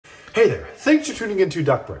Hey there, thanks for tuning into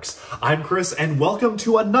DuckBricks. I'm Chris and welcome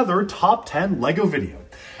to another Top 10 LEGO video.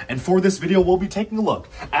 And for this video, we'll be taking a look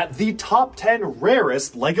at the top 10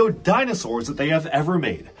 rarest LEGO dinosaurs that they have ever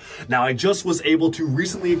made. Now, I just was able to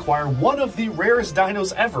recently acquire one of the rarest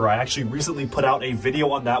dinos ever. I actually recently put out a video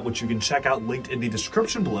on that, which you can check out linked in the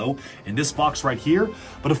description below in this box right here.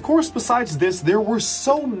 But of course, besides this, there were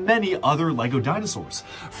so many other LEGO dinosaurs,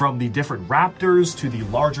 from the different raptors to the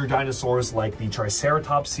larger dinosaurs like the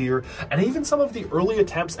Triceratops here, and even some of the early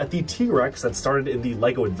attempts at the T-Rex that started in the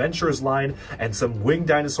LEGO Adventures line, and some winged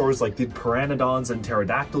dinosaurs like the Pteranodons and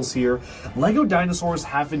Pterodactyls here. LEGO dinosaurs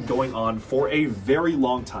have been going on for a very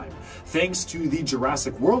long time, thanks to the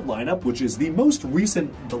Jurassic World lineup, which is the most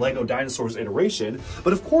recent LEGO Dinosaurs iteration,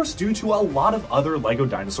 but of course due to a lot of other LEGO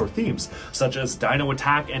dinosaur themes, such as Dino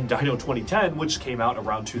Attack and Dino 2010, which came out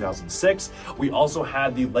around 2006. We also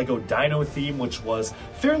had the LEGO Dino theme, which was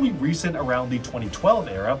fairly recent around the 2012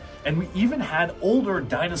 era, and we even had older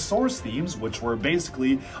Dinosaurs themes, which were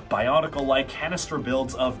basically Bionicle-like canister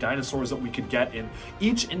builds of dinosaurs that we could get in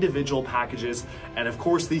each individual packages, and of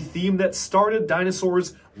course the theme that started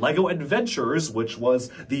Dinosaurs, LEGO Adventures, which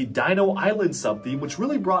was the Dino Island sub-theme, which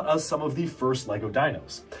really brought us some of the first LEGO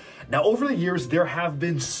dinos. Now, over the years, there have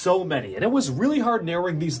been so many, and it was really hard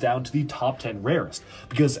narrowing these down to the top 10 rarest,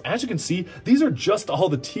 because as you can see, these are just all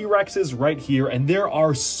the T-Rexes right here, and there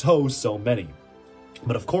are so many.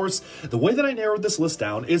 But of course, the way that I narrowed this list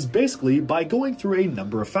down is basically by going through a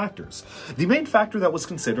number of factors. The main factor that was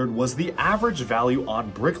considered was the average value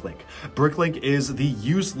on Bricklink. Bricklink is the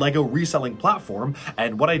used LEGO reselling platform,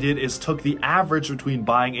 and what I did is took the average between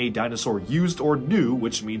buying a dinosaur used or new,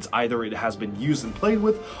 which means either it has been used and played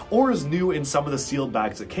with, or is new in some of the sealed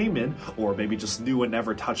bags it came in, or maybe just new and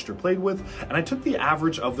never touched or played with, and I took the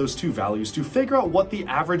average of those two values to figure out what the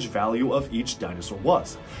average value of each dinosaur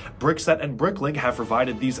was. Brickset and Bricklink have provided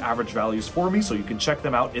these average values for me, so you can check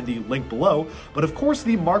them out in the link below. But of course,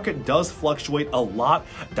 the market does fluctuate a lot.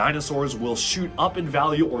 Dinosaurs will shoot up in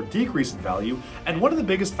value or decrease in value, and one of the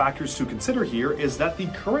biggest factors to consider here is that the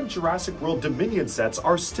current Jurassic World Dominion sets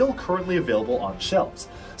are still currently available on shelves.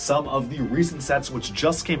 Some of the recent sets which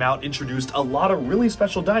just came out introduced a lot of really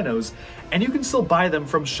special dinos, and you can still buy them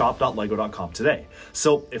from shop.lego.com today.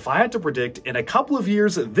 So if I had to predict, in a couple of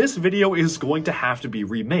years, this video is going to have to be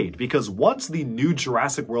remade, because once the new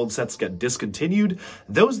Jurassic World sets get discontinued,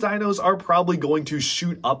 those dinos are probably going to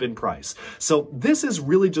shoot up in price. So this is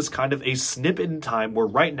really just kind of a snippet in time where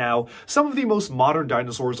right now, some of the most modern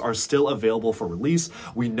dinosaurs are still available for release.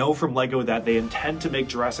 We know from LEGO that they intend to make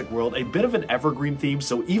Jurassic World a bit of an evergreen theme,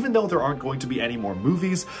 so even though there aren't going to be any more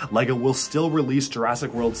movies, LEGO will still release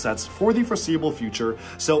Jurassic World sets for the foreseeable future.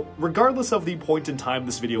 So regardless of the point in time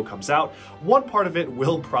this video comes out, one part of it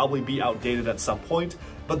will probably be outdated at some point,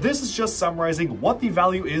 but this is just summarizing what the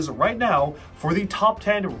value is right now for the top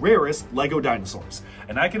 10 rarest LEGO dinosaurs.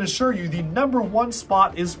 And I can assure you the #1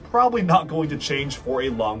 spot is probably not going to change for a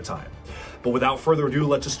long time. But without further ado,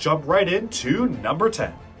 let's just jump right into number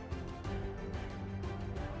 10.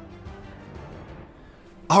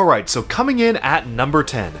 Alright, so coming in at number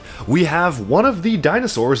 10, we have one of the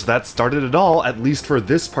dinosaurs that started it all, at least for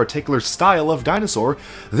this particular style of dinosaur.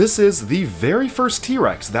 This is the very first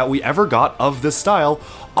T-Rex that we ever got of this style,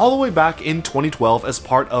 all the way back in 2012 as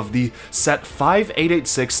part of the set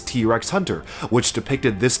 5886 T-Rex Hunter, which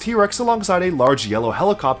depicted this T-Rex alongside a large yellow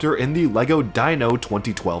helicopter in the LEGO Dino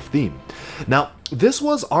 2012 theme. Now, this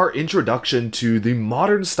was our introduction to the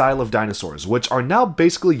modern style of dinosaurs, which are now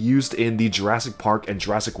basically used in the Jurassic Park and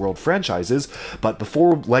Jurassic World franchises, but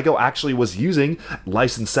before LEGO actually was using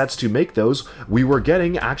licensed sets to make those, we were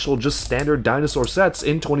getting actual just standard dinosaur sets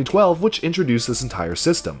in 2012, which introduced this entire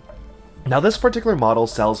system. Now, this particular model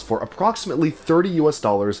sells for approximately $30 US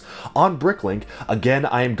on Bricklink. Again,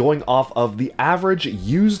 I am going off of the average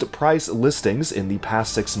used price listings in the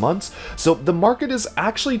past 6 months, so the market is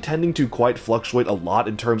actually tending to quite fluctuate a lot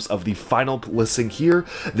in terms of the final listing here.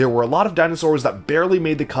 There were a lot of dinosaurs that barely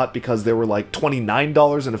made the cut because they were like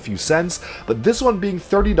 $29 and a few cents, but this one being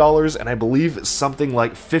 $30 and I believe something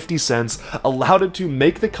like 50 cents allowed it to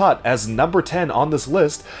make the cut as number 10 on this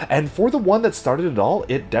list, and for the one that started it all,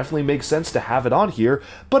 it definitely makes sense to have it on here.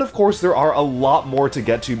 But of course, there are a lot more to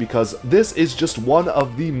get to because this is just one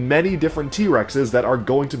of the many different T-Rexes that are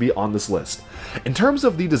going to be on this list. In terms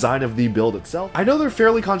of the design of the build itself, I know they're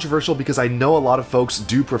fairly controversial because I know a lot of folks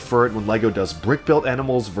do prefer it when LEGO does brick-built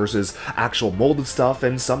animals versus actual molded stuff,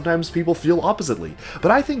 and sometimes people feel oppositely.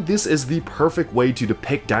 But I think this is the perfect way to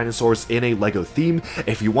depict dinosaurs in a LEGO theme.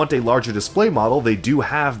 If you want a larger display model, they do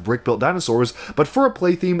have brick-built dinosaurs, but for a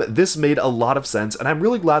play theme, this made a lot of sense, and I'm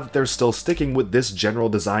really glad that they're still sticking with this general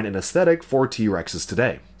design and aesthetic for T-Rexes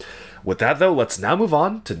today. With that though, let's now move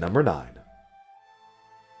on to number 9.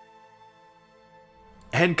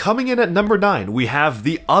 And coming in at number 9, we have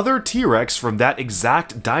the other T-Rex from that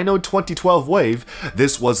exact Dino 2012 wave.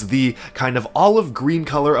 This was the kind of olive green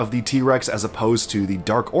color of the T-Rex as opposed to the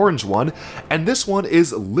dark orange one, and this one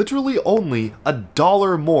is literally only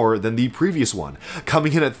 $1 more than the previous one,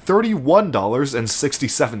 coming in at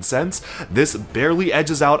 $31.67. This barely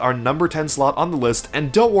edges out our number 10 slot on the list,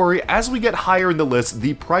 and don't worry, as we get higher in the list,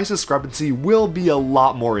 the price discrepancy will be a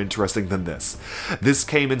lot more interesting than this. This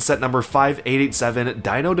came in set number 5887,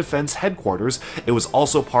 Dino Defense Headquarters. It was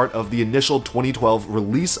also part of the initial 2012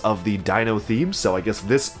 release of the Dino theme, so I guess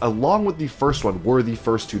this, along with the first one, were the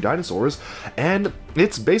first two dinosaurs, and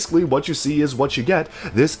it's basically what you see is what you get.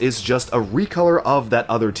 This is just a recolor of that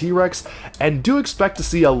other T-Rex, and do expect to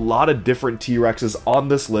see a lot of different T-Rexes on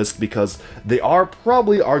this list because they are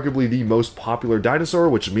probably arguably the most popular dinosaur,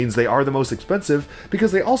 which means they are the most expensive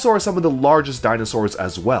because they also are some of the largest dinosaurs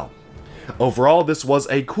as well. Overall, this was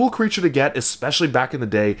a cool creature to get, especially back in the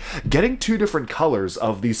day. Getting two different colors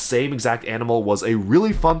of the same exact animal was a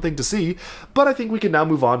really fun thing to see, but I think we can now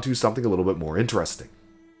move on to something a little bit more interesting.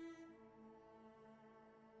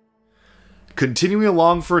 Continuing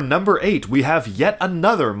along for number 8, we have yet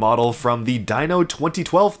another model from the Dino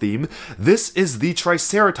 2012 theme. This is the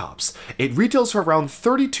Triceratops. It retails for around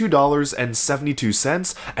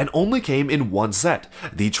 $32.72 and only came in one set,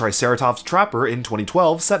 the Triceratops Trapper in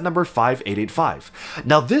 2012, set number 5885.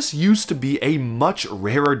 Now this used to be a much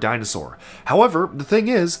rarer dinosaur. However, the thing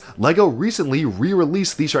is, LEGO recently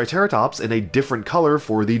re-released the Triceratops in a different color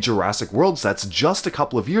for the Jurassic World sets just a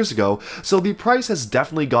couple of years ago, so the price has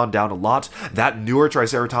definitely gone down a lot. That newer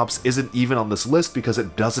Triceratops isn't even on this list because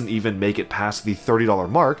it doesn't even make it past the $30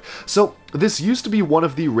 mark, so this used to be one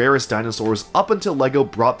of the rarest dinosaurs up until LEGO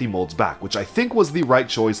brought the molds back, which I think was the right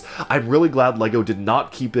choice. I'm really glad LEGO did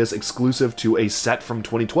not keep this exclusive to a set from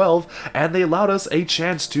 2012, and they allowed us a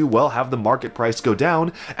chance to, well, have the market price go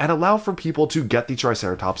down and allow for people to get the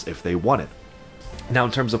Triceratops if they wanted. Now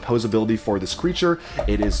in terms of posability for this creature,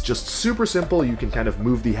 it is just super simple. You can kind of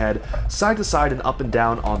move the head side to side and up and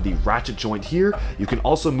down on the ratchet joint here. You can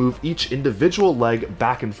also move each individual leg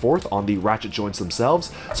back and forth on the ratchet joints themselves.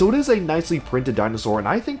 So it is a nicely printed dinosaur, and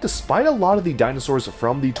I think despite a lot of the dinosaurs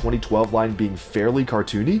from the 2012 line being fairly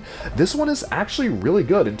cartoony, this one is actually really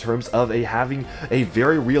good in terms of having a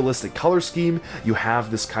very realistic color scheme. You have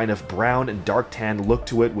this kind of brown and dark tan look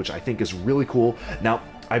to it, which I think is really cool. Now,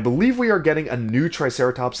 I believe we are getting a new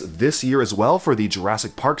Triceratops this year as well for the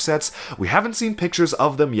Jurassic Park sets. We haven't seen pictures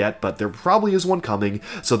of them yet, but there probably is one coming,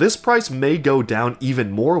 so this price may go down even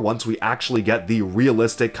more once we actually get the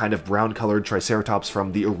realistic kind of brown colored Triceratops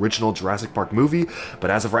from the original Jurassic Park movie, but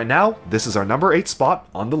as of right now, this is our number 8 spot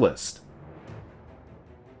on the list.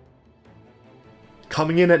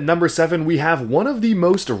 Coming in at number 7, we have one of the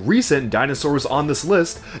most recent dinosaurs on this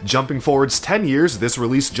list. Jumping forwards 10 years, this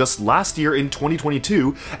released just last year in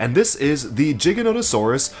 2022, and this is the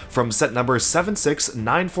Giganotosaurus from set number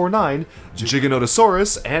 76949,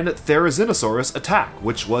 Giganotosaurus and Therizinosaurus Attack,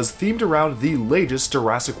 which was themed around the latest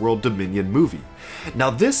Jurassic World Dominion movie. Now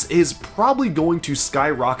this is probably going to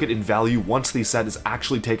skyrocket in value once the set is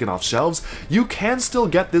actually taken off shelves. You can still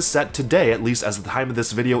get this set today, at least as the time of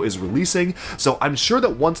this video is releasing, so I'm sure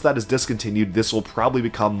that once that is discontinued, this will probably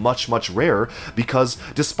become much rarer, because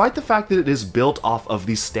despite the fact that it is built off of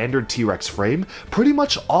the standard T-Rex frame, pretty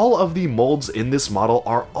much all of the molds in this model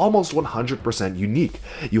are almost 100% unique.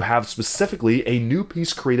 You have specifically a new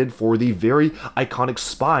piece created for the very iconic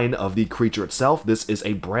spine of the creature itself. This is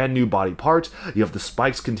a brand new body part. You have the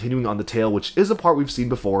spikes continuing on the tail, which is a part we've seen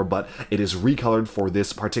before, but it is recolored for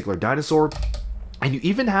this particular dinosaur. And you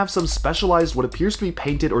even have some specialized, what appears to be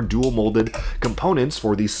painted or dual molded components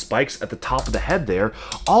for these spikes at the top of the head there,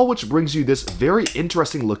 all which brings you this very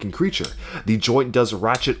interesting looking creature. The joint does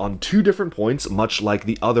ratchet on 2 different points, much like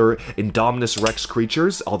the other Indominus Rex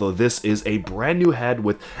creatures, although this is a brand new head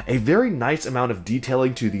with a very nice amount of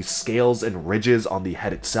detailing to the scales and ridges on the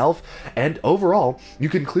head itself. And overall, you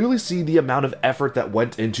can clearly see the amount of effort that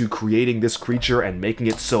went into creating this creature and making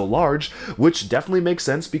it so large, which definitely makes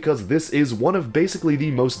sense because this is one of basically basically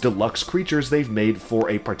the most deluxe creatures they've made for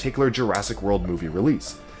a particular Jurassic World movie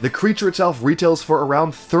release. The creature itself retails for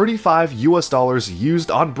around $35 US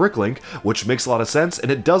used on Bricklink, which makes a lot of sense,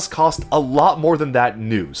 and it does cost a lot more than that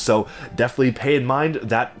new, so definitely pay in mind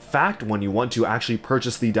that fact when you want to actually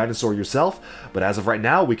purchase the dinosaur yourself. But as of right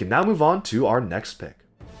now, we can now move on to our next pick.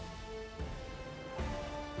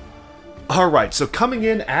 Alright, so coming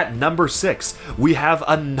in at number 6, we have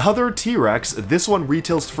another T-Rex. This one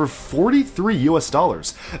retails for $43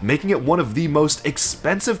 US, making it one of the most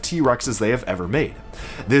expensive T-Rexes they have ever made.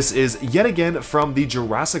 This is yet again from the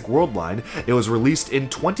Jurassic World line. It was released in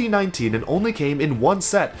 2019 and only came in one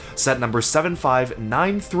set number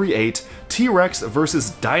 75938, T-Rex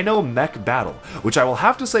vs. Dino Mech Battle, which I will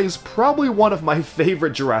have to say is probably one of my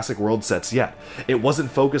favorite Jurassic World sets yet. It wasn't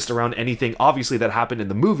focused around anything obviously that happened in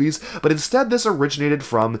the movies, but instead this originated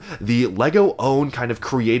from the LEGO own kind of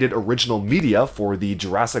created original media for the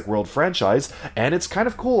Jurassic World franchise, and it's kind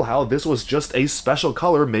of cool how this was just a special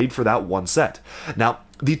color made for that one set. Now,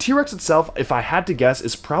 the T-Rex itself, if I had to guess,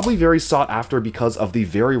 is probably very sought after because of the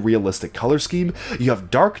very realistic color scheme. You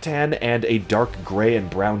have dark tan and a dark gray and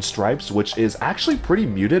brown stripes, which is actually pretty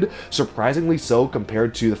muted, surprisingly so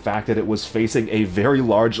compared to the fact that it was facing a very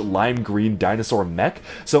large lime green dinosaur mech.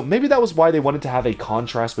 So maybe that was why they wanted to have a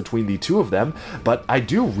contrast between the two of them, but I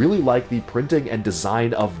do really like the printing and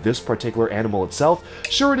design of this particular animal itself.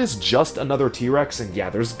 Sure, it is just another T-Rex, and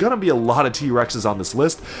yeah, there's gonna be a lot of T-Rexes on this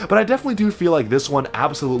list, but I definitely do feel like this one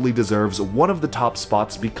absolutely deserves one of the top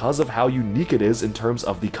spots because of how unique it is in terms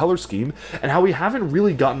of the color scheme, and how we haven't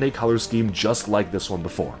really gotten a color scheme just like this one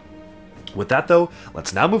before. With that though,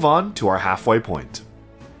 let's now move on to our halfway point.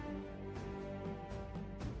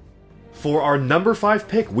 For our number 5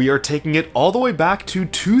 pick, we are taking it all the way back to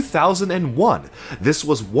 2001. This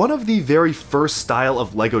was one of the very first style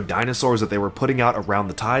of LEGO dinosaurs that they were putting out around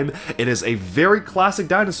the time. It is a very classic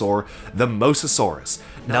dinosaur, the Mosasaurus.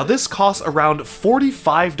 Now this costs around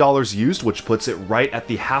 $45 used, which puts it right at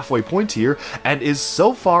the halfway point here, and is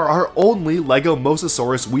so far our only LEGO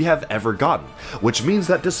Mosasaurus we have ever gotten. Which means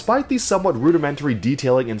that despite the somewhat rudimentary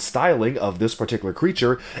detailing and styling of this particular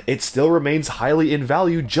creature, it still remains highly in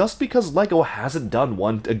value just because LEGO hasn't done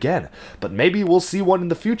one again. But maybe we'll see one in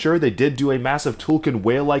the future. They did do a massive Tulkun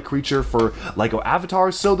whale-like creature for LEGO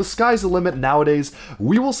Avatar, so the sky's the limit nowadays.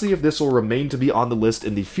 We will see if this will remain to be on the list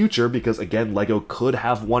in the future, because again, LEGO could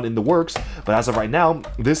have one in the works, but as of right now,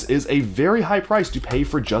 this is a very high price to pay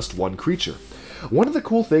for just one creature. One of the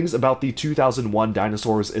cool things about the 2001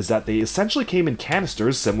 dinosaurs is that they essentially came in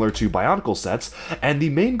canisters similar to Bionicle sets, and the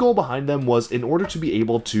main goal behind them was in order to be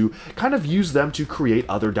able to kind of use them to create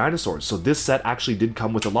other dinosaurs. So this set actually did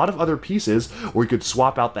come with a lot of other pieces where you could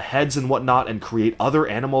swap out the heads and whatnot and create other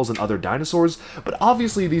animals and other dinosaurs, but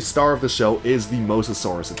obviously the star of the show is the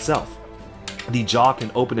Mosasaurus itself. The jaw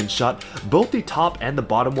can open and shut, both the top and the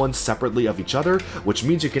bottom ones separately of each other, which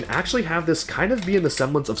means you can actually have this kind of be in the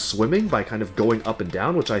semblance of swimming by kind of going up and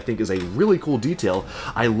down, which I think is a really cool detail.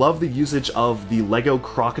 I love the usage of the LEGO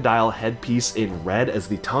crocodile headpiece in red as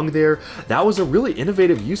the tongue there. That was a really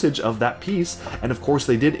innovative usage of that piece, and of course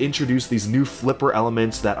they did introduce these new flipper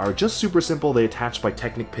elements that are just super simple. They attach by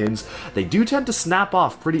Technic pins. They do tend to snap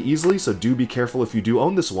off pretty easily, so do be careful if you do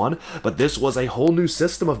own this one, but this was a whole new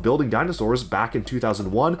system of building dinosaurs back in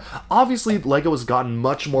 2001. Obviously, LEGO has gotten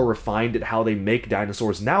much more refined at how they make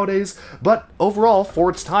dinosaurs nowadays, but overall, for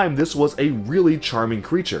its time, this was a really charming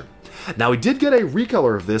creature. Now, we did get a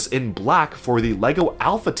recolor of this in black for the LEGO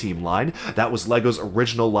Alpha Team line. That was LEGO's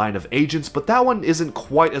original line of agents, but that one isn't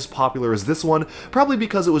quite as popular as this one, probably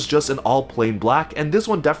because it was just an all plain black, and this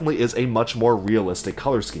one definitely is a much more realistic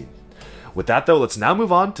color scheme. With that though, let's now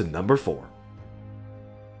move on to number 4.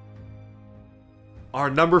 Our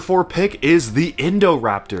number 4 pick is the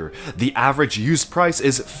Indoraptor. The average used price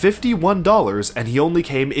is $51, and he only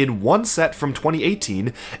came in one set from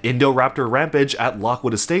 2018, Indoraptor Rampage at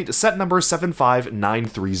Lockwood Estate, set number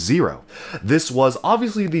 75930. This was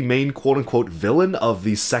obviously the main quote-unquote villain of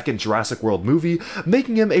the second Jurassic World movie,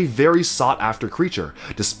 making him a very sought-after creature.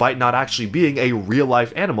 Despite not actually being a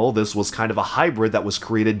real-life animal, this was kind of a hybrid that was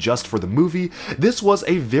created just for the movie. This was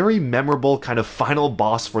a very memorable kind of final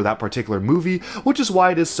boss for that particular movie, which is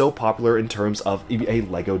why it is so popular in terms of a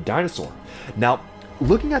LEGO dinosaur. Now,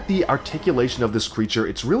 looking at the articulation of this creature,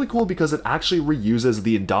 it's really cool because it actually reuses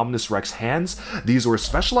the Indominus Rex hands. These were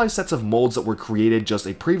specialized sets of molds that were created just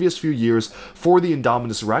a previous few years for the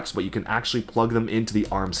Indominus Rex, but you can actually plug them into the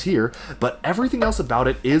arms here. But everything else about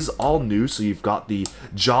it is all new, so you've got the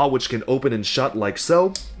jaw which can open and shut like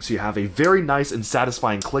so. So you have a very nice and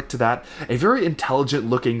satisfying click to that. A very intelligent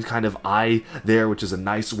looking kind of eye there, which is a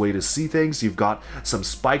nice way to see things. You've got some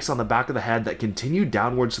spikes on the back of the head that continue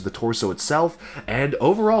downwards to the torso itself. And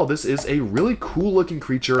overall, this is a really cool looking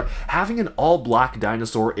creature. Having an all black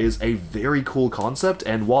dinosaur is a very cool concept,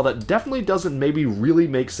 and while that definitely doesn't maybe really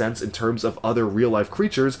make sense in terms of other real life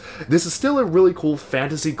creatures, this is still a really cool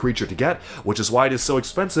fantasy creature to get, which is why it is so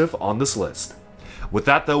expensive on this list. With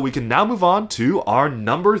that though, we can now move on to our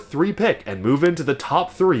number 3 pick and move into the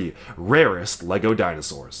top 3 rarest LEGO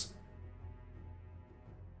dinosaurs.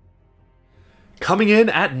 Coming in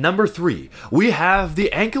at number 3, we have the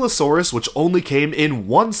Ankylosaurus, which only came in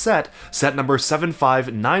one set number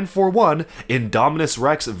 75941, Indominus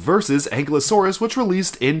Rex vs. Ankylosaurus, which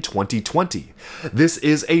released in 2020. This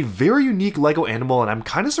is a very unique LEGO animal, and I'm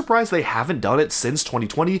kind of surprised they haven't done it since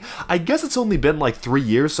 2020. I guess it's only been like 3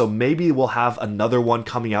 years, so maybe we'll have another one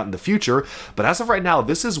coming out in the future, but as of right now,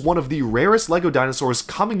 this is one of the rarest LEGO dinosaurs,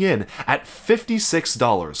 coming in at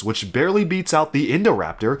 $56, which barely beats out the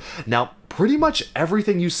Indoraptor. Now, pretty much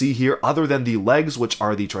everything you see here, other than the legs, which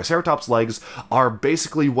are the Triceratops legs, are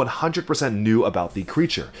basically 100% new about the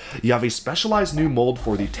creature. You have a specialized new mold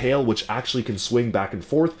for the tail, which actually can swing back and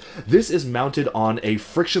forth. This is mounted on a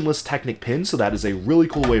frictionless Technic pin, so that is a really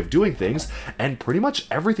cool way of doing things, and pretty much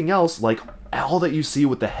everything else, like all that you see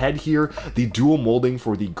with the head here, the dual molding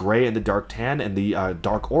for the gray and the dark tan and the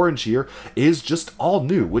dark orange here, is just all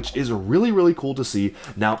new, which is really, really cool to see.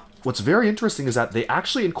 Now, what's very interesting is that they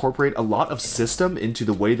actually incorporate a lot of system into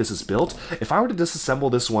the way this is built. If I were to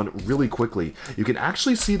disassemble this one really quickly, you can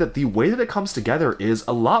actually see that the way that it comes together is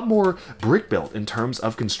a lot more brick built in terms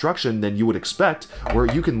of construction than you would expect, where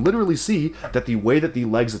you can literally see that the way that the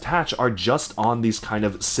legs attach are just on these kind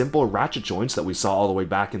of simple ratchet joints that we saw all the way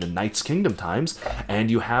back in the Knights Kingdom times,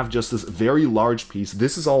 and you have just this very large piece.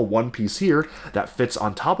 This is all one piece here that fits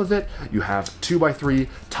on top of it. You have 2x3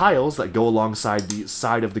 tiles that go alongside the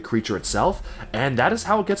side of the creature itself, and that is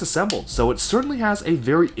how it gets assembled. So it certainly has a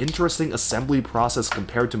very interesting assembly process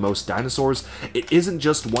compared to most dinosaurs. It isn't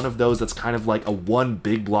just one of those that's kind of like a one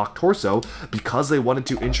big block torso, because they wanted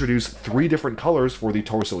to introduce 3 different colors for the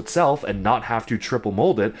torso itself and not have to triple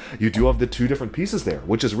mold it. You do have the 2 different pieces there,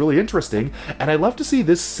 which is really interesting, and I love to see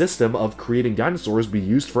this system of creating dinosaurs be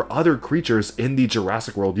used for other creatures in the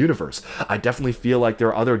Jurassic World universe. I definitely feel like there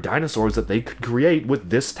are other dinosaurs that they could create with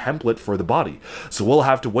this template for the body. So we'll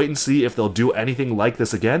have to wait and see if they'll do anything like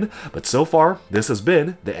this again, but so far, this has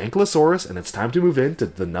been the Ankylosaurus, and it's time to move into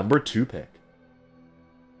the number 2 pick.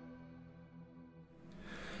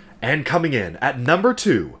 And coming in at number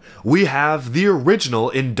 2, we have the original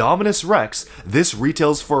Indominus Rex. This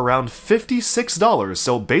retails for around $56,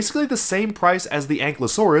 so basically the same price as the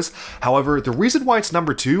Ankylosaurus. However, the reason why it's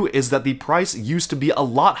number 2 is that the price used to be a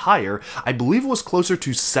lot higher. I believe it was closer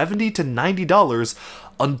to $70 to $90,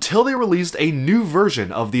 until they released a new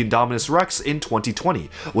version of the Indominus Rex in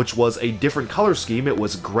 2020, which was a different color scheme. It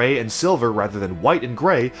was gray and silver rather than white and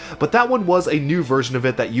gray, but that one was a new version of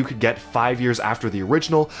it that you could get 5 years after the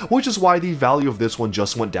original, which is why the value of this one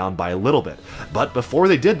just went down by a little bit. But before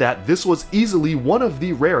they did that, this was easily one of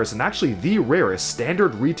the rarest, and actually the rarest,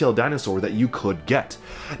 standard retail dinosaur that you could get.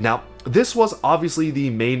 Now, this was obviously the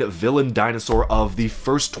main villain dinosaur of the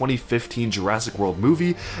first 2015 Jurassic World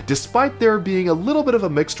movie. Despite there being a little bit of a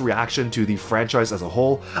mixed reaction to the franchise as a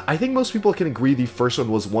whole, I think most people can agree the first one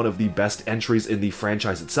was one of the best entries in the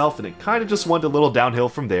franchise itself, and it kind of just went a little downhill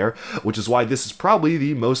from there, which is why this is probably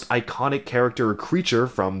the most iconic character or creature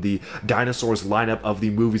from the dinosaurs lineup of the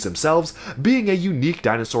movies themselves, being a unique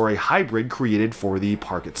dinosaur, a hybrid created for the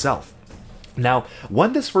park itself. Now,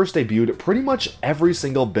 when this first debuted, pretty much every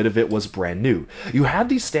single bit of it was brand new. You had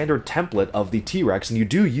the standard template of the T-Rex, and you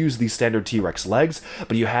do use the standard T-Rex legs,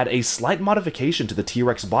 but you had a slight modification to the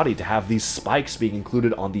T-Rex body to have these spikes being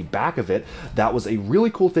included on the back of it. That was a really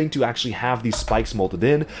cool thing to actually have these spikes molded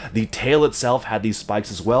in. The tail itself had these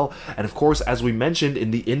spikes as well, and of course, as we mentioned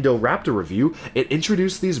in the Indoraptor review, it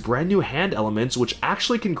introduced these brand new hand elements which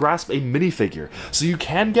actually can grasp a minifigure. So you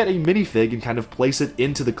can get a minifig and kind of place it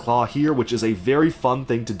into the claw here, which is is a very fun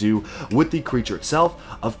thing to do with the creature itself.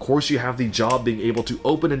 Of course, you have the jaw being able to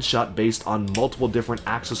open and shut based on multiple different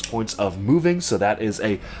access points of moving, so that is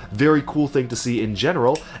a very cool thing to see in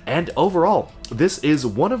general. And overall, this is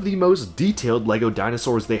one of the most detailed LEGO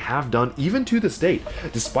Dinosaurs they have done even to this date.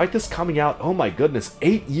 Despite this coming out, oh my goodness,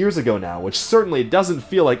 8 years ago now, which certainly doesn't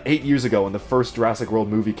feel like 8 years ago when the first Jurassic World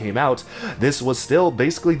movie came out, this was still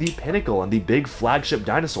basically the pinnacle and the big flagship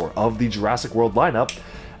dinosaur of the Jurassic World lineup.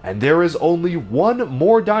 And there is only one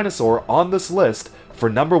more dinosaur on this list for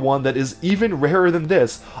number one that is even rarer than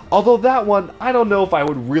this, although that one, I don't know if I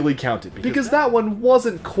would really count it, because that one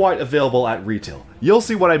wasn't quite available at retail. You'll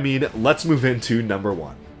see what I mean. Let's move into number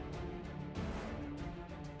one.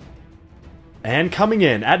 And coming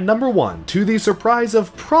in at number one, to the surprise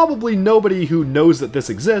of probably nobody who knows that this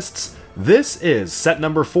exists, this is set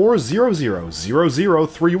number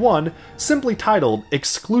 4000031, simply titled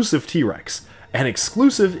Exclusive T-Rex. And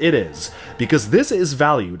exclusive it is, because this is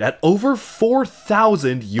valued at over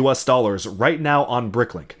 $4,000 US right now on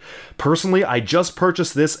Bricklink. Personally, I just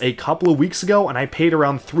purchased this a couple of weeks ago and I paid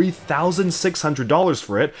around $3,600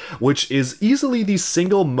 for it, which is easily the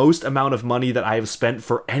single most amount of money that I have spent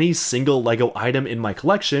for any single LEGO item in my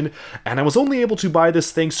collection, and I was only able to buy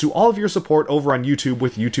this thanks to all of your support over on YouTube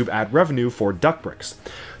with YouTube ad revenue for Duck Bricks.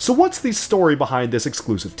 So what's the story behind this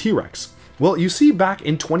exclusive T-Rex? Well, you see, back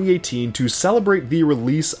in 2018, to celebrate the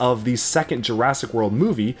release of the second Jurassic World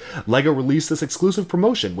movie, LEGO released this exclusive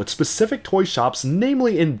promotion with specific toy shops,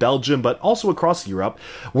 namely in Belgium but also across Europe,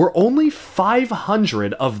 where only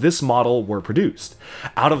 500 of this model were produced.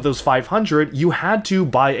 Out of those 500, you had to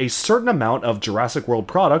buy a certain amount of Jurassic World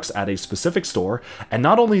products at a specific store, and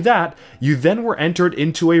not only that, you then were entered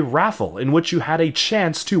into a raffle in which you had a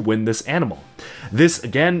chance to win this animal. This,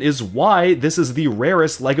 again, is why this is the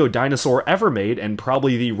rarest LEGO Dinosaur ever made, and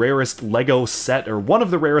probably the rarest LEGO set, or one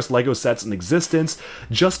of the rarest LEGO sets in existence,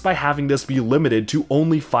 just by having this be limited to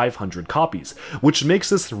only 500 copies, which makes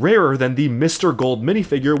this rarer than the Mr. Gold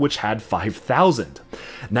minifigure, which had 5,000.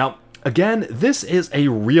 Now, again, this is a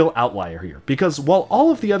real outlier here, because while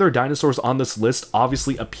all of the other dinosaurs on this list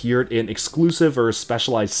obviously appeared in exclusive or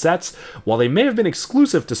specialized sets, while they may have been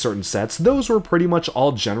exclusive to certain sets, those were pretty much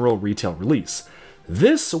all general retail release.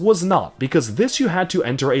 This was not, because this you had to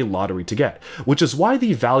enter a lottery to get, which is why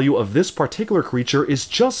the value of this particular creature is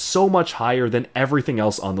just so much higher than everything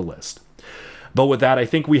else on the list. But with that, I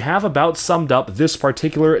think we have about summed up this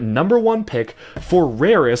particular number one pick for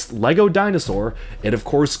rarest LEGO Dinosaur. It of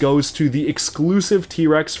course goes to the exclusive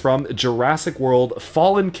T-Rex from Jurassic World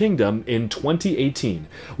Fallen Kingdom in 2018.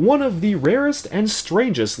 One of the rarest and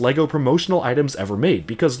strangest LEGO promotional items ever made,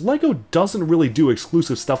 because LEGO doesn't really do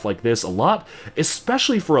exclusive stuff like this a lot,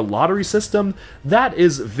 especially for a lottery system. That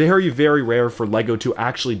is very, very rare for LEGO to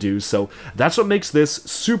actually do, so that's what makes this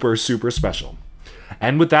super, super special.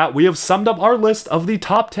 And with that, we have summed up our list of the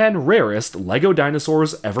top 10 rarest LEGO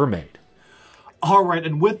dinosaurs ever made. Alright,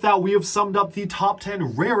 and with that, we have summed up the top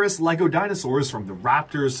 10 rarest LEGO dinosaurs, from the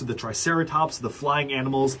raptors to the triceratops to the flying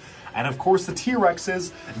animals, and of course the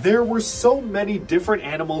T-Rexes. There were so many different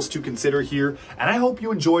animals to consider here, and I hope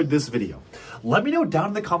you enjoyed this video. Let me know down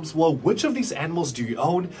in the comments below, which of these animals do you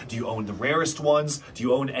own? Do you own the rarest ones? Do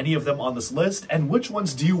you own any of them on this list? And which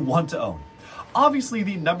ones do you want to own? Obviously,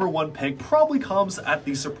 the number one pick probably comes at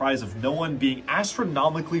the surprise of no one, being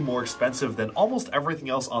astronomically more expensive than almost everything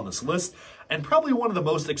else on this list, and probably one of the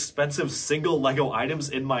most expensive single LEGO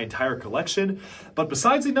items in my entire collection. But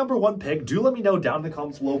besides the number one pick, do let me know down in the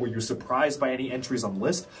comments below, were you surprised by any entries on the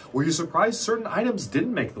list? Were you surprised certain items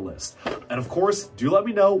didn't make the list? And of course, do let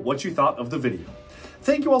me know what you thought of the video.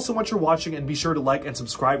 Thank you all so much for watching, and be sure to like and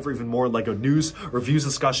subscribe for even more LEGO news, reviews,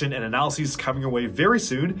 discussion, and analyses coming your way very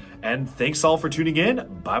soon. And thanks all for tuning in.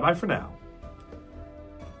 Bye-bye for now.